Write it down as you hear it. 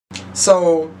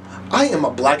So, I am a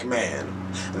black man.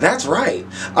 That's right.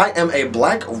 I am a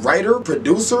black writer,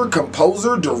 producer,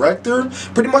 composer, director.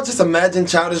 Pretty much just imagine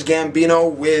Childish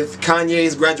Gambino with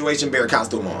Kanye's graduation bear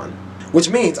costume on.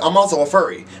 Which means I'm also a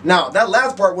furry. Now, that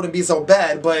last part wouldn't be so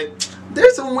bad, but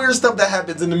there's some weird stuff that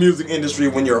happens in the music industry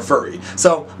when you're a furry.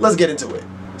 So, let's get into it.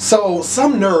 So,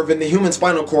 some nerve in the human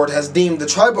spinal cord has deemed the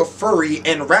tribe of furry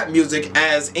and rap music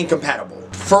as incompatible.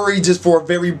 Furry, just for a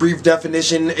very brief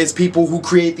definition, is people who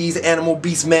create these animal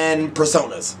beast man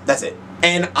personas. That's it.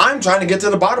 And I'm trying to get to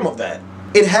the bottom of that.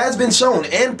 It has been shown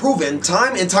and proven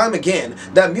time and time again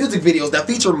that music videos that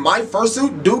feature my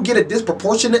fursuit do get a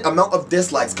disproportionate amount of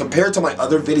dislikes compared to my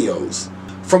other videos.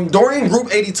 From Dorian Group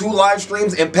 82 live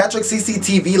streams and Patrick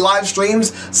CCTV live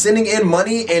streams sending in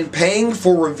money and paying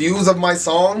for reviews of my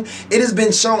song, it has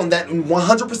been shown that in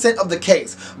 100% of the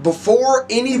case, before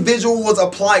any visual was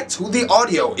applied to the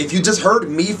audio, if you just heard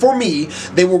me for me,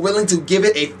 they were willing to give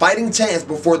it a fighting chance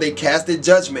before they casted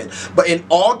judgment. But in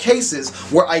all cases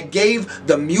where I gave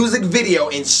the music video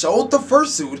and showed the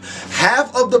fursuit,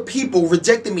 half of the people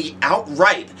rejected me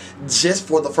outright just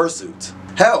for the fursuit.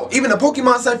 Hell, even the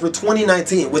Pokemon Cypher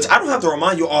 2019, which I don't have to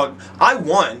remind you all, I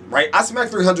won, right? I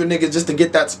smacked 300 niggas just to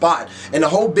get that spot. And the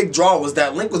whole big draw was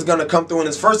that Link was going to come through in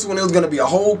his first one. It was going to be a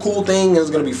whole cool thing. It was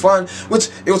going to be fun, which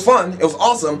it was fun. It was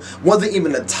awesome. Wasn't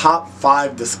even the top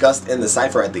 5 discussed in the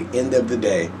Cypher at the end of the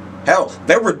day. Hell,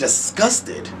 they were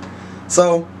disgusted.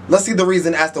 So, let's see the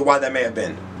reason as to why that may have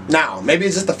been. Now, maybe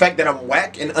it's just the fact that I'm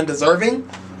whack and undeserving.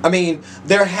 I mean,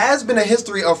 there has been a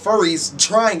history of furries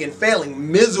trying and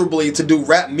failing miserably to do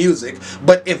rap music,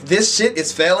 but if this shit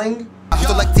is failing...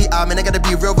 So like T.I. man, I gotta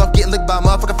be real rough, getting licked by a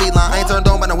motherfucking feline. I ain't turned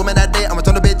on by no woman that day, I'ma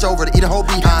turn the bitch over to eat a whole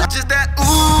behind. Just that,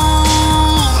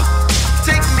 ooh,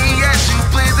 take me as you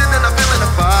please, and then I'm feeling the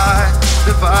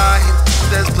vibe,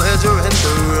 there's pleasure in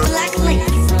the room. BlackLynk.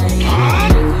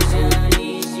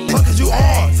 What could you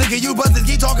on? Sick of you buzzers,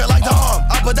 keep talking like Tom.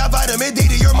 I put that vitamin D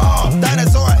to your mom.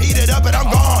 Dinosaur, I eat it up and I'm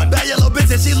gone. Bad yellow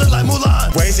bitch and she look like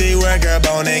Mulan. Way she work her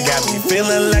bone and got me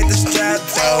feeling like the strap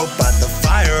toe. But the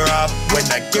fire up when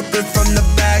I grip it from the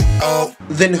back, oh.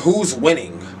 Then who's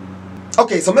winning?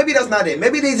 Okay, so maybe that's not it.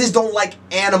 Maybe they just don't like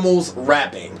animals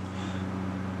rapping.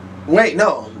 Wait,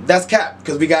 no, that's cap,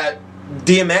 because we got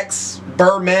DMX,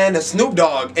 Birdman, and Snoop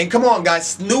Dogg. And come on guys,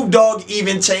 Snoop Dogg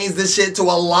even changed this shit to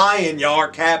a lion. Y'all are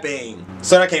capping.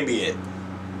 So that can't be it.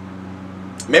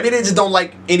 Maybe they just don't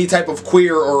like any type of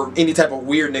queer or any type of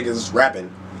weird niggas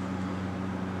rapping.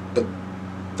 But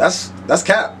that's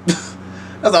cap.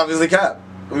 That's obviously cap.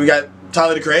 We got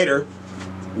Tyler the Creator,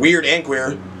 weird and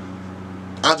queer.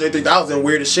 Andre 3000,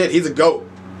 weird as shit. He's a GOAT.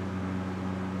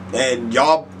 And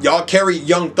y'all carry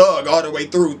Young Thug all the way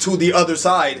through to the other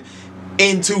side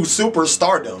into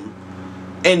superstardom.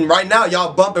 And right now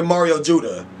y'all bumping Mario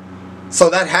Judah. So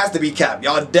that has to be cap.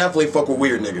 Y'all definitely fuck with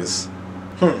weird niggas.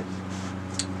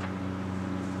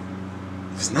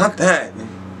 It's not that.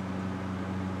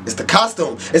 It's the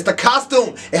costume. It's the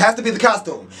costume. It has to be the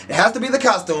costume. It has to be the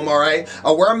costume, alright?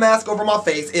 I wear a mask over my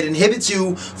face. It inhibits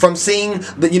you from seeing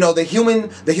the, you know, the human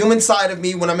side of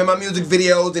me when I'm in my music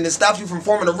videos, and it stops you from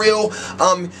forming a real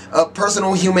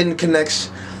personal human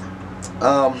connection.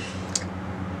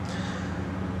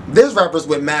 There's rappers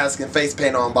with masks and face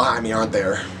paint on behind me, aren't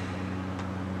there?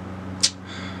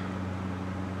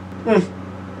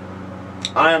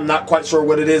 I am not quite sure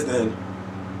what it is then.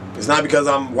 It's not because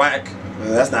I'm whack.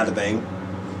 That's not the thing.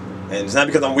 And it's not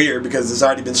because I'm weird, because it's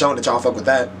already been shown that y'all fuck with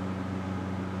that.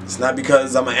 It's not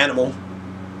because I'm an animal.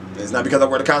 It's not because I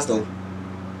wear the costume.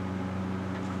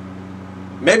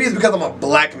 Maybe it's because I'm a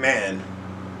black man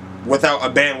without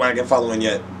a bandwagon following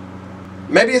yet.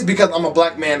 Maybe it's because I'm a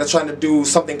black man that's trying to do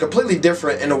something completely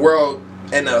different in a world,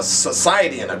 in a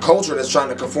society, and a culture that's trying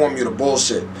to conform you to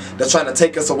bullshit. That's trying to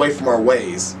take us away from our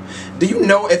ways. Do you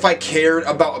know if I cared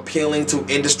about appealing to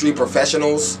industry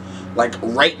professionals, like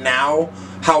right now,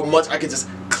 how much I could just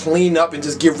clean up and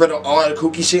just get rid of all the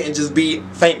kooky shit and just be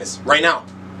famous right now?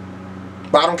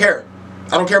 But I don't care.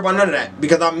 I don't care about none of that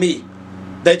because I'm me.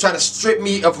 They try to strip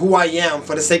me of who I am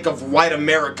for the sake of white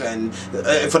America and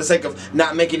for the sake of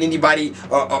not making anybody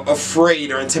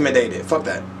afraid or intimidated. Fuck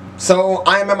that. So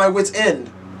I am at my wit's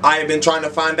end. I have been trying to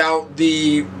find out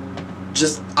the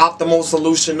just optimal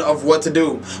solution of what to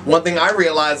do. One thing I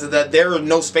realized is that there are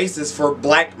no spaces for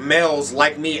black males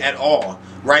like me at all,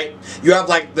 right? You have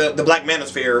like the black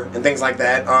manosphere and things like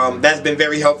that. That's been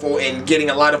very helpful in getting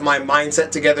a lot of my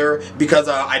mindset together because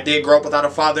I did grow up without a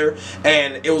father,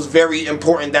 and it was very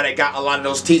important that I got a lot of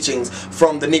those teachings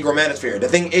from the Negro manosphere. The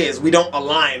thing is, we don't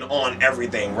align on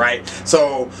everything, right?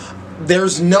 So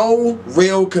there's no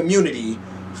real community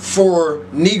for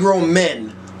Negro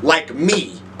men like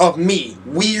me, of me.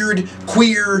 Weird,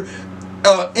 queer,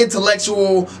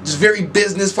 intellectual, just very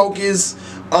business focused,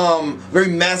 very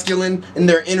masculine in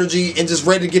their energy, and just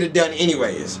ready to get it done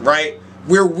anyways, right?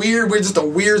 We're weird. We're just a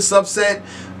weird subset.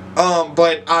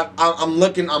 But I'm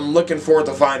looking forward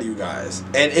to finding you guys,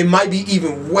 and it might be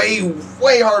even way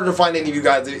harder to find any of you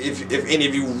guys if any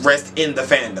of you rest in the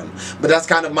fandom. But that's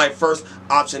kind of my first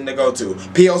option to go to.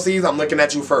 POCs, I'm looking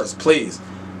at you first, please.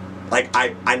 Like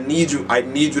I need you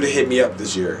to hit me up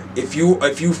this year. If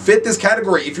you fit this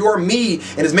category, if you are me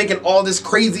and is making all this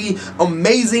crazy,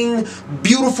 amazing,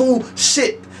 beautiful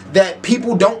shit that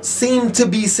people don't seem to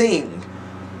be seeing.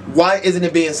 Why isn't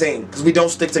it being seen? Because we don't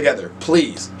stick together.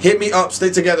 Please, hit me up,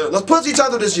 stick together. Let's push each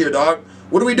other this year, dog.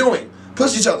 What are we doing?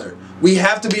 Push each other. We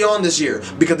have to be on this year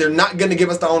because they're not going to give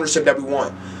us the ownership that we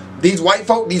want. These white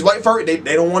folk, they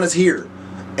don't want us here.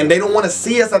 And they don't want to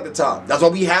see us at the top. That's why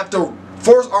we have to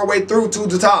force our way through to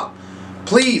the top.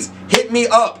 Please, hit me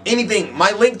up. Anything.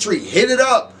 My link tree. Hit it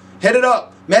up. Hit it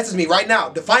up. Message me right now.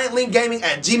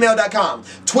 DefiantLinkGaming@gmail.com.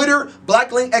 Twitter,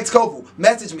 BlackLynkXKofu.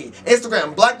 Message me.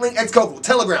 Instagram, BlackLynkXKofu.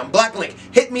 Telegram, BlackLynk.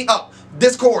 Hit me up.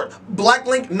 Discord,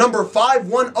 BlackLynk number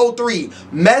 5103.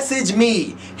 Message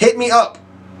me. Hit me up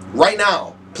right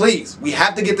now. Please. We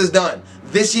have to get this done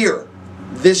this year.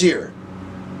 This year.